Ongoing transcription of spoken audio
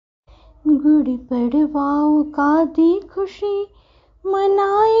गुड़ी पड़वाओ का दी खुशी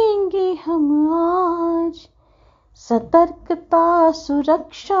मनाएंगे हम आज। सतर्कता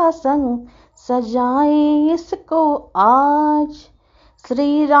सुरक्षा संग सजाएं इसको आज।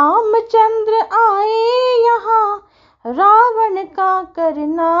 श्री रामचंद्र आए यहाँ रावण का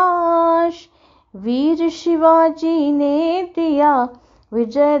करनाश। वीर शिवाजी ने दिया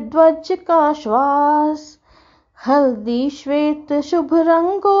विजय ध्वज का श्वास। हल्दी श्वेत शुभ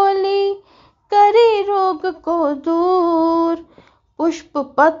रंगोली करे रोग को दूर। पुष्प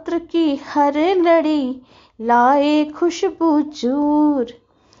पत्र की हर लड़ी लाए खुशबू चूर।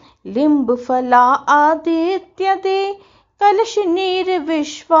 लिंब फला आदित्य दे कलश नीर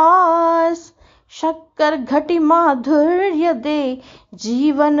विश्वास। शक्कर घटी माधुर्य दे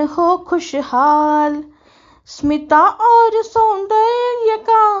जीवन हो खुशहाल। स्मिता और सौंदर्य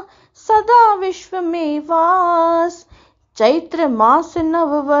का सदा विश्व में वास। चैत्र मास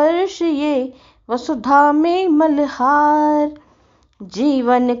नव वर्ष ये वसुधा में मल्हार।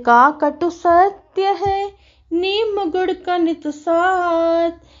 जीवन का कटु सत्य है नीम गुड़ का नित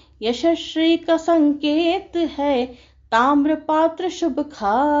साथ। यशस्वी का संकेत है ताम्र पात्र शुभ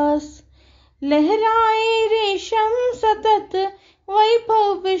खास। लहराए रेशम सतत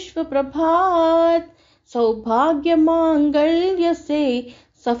वैभव विश्व प्रभात। सौभाग्य मांगल्य से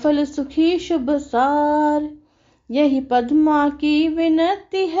सफल सुखी शुभ सार। यही पद्मा की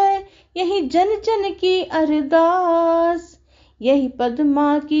विनती है यही जन जन की अरदास। यही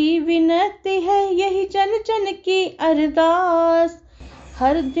पद्मा की विनती है यही जन जन की अरदास।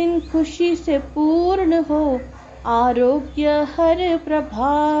 हर दिन खुशी से पूर्ण हो आरोग्य हर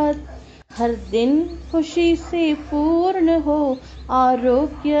प्रभात। हर दिन खुशी से पूर्ण हो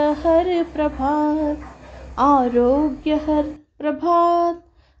आरोग्य हर प्रभात। आरोग्य हर प्रभात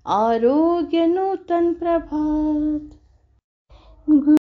आरोग्य नूतन प्रभात।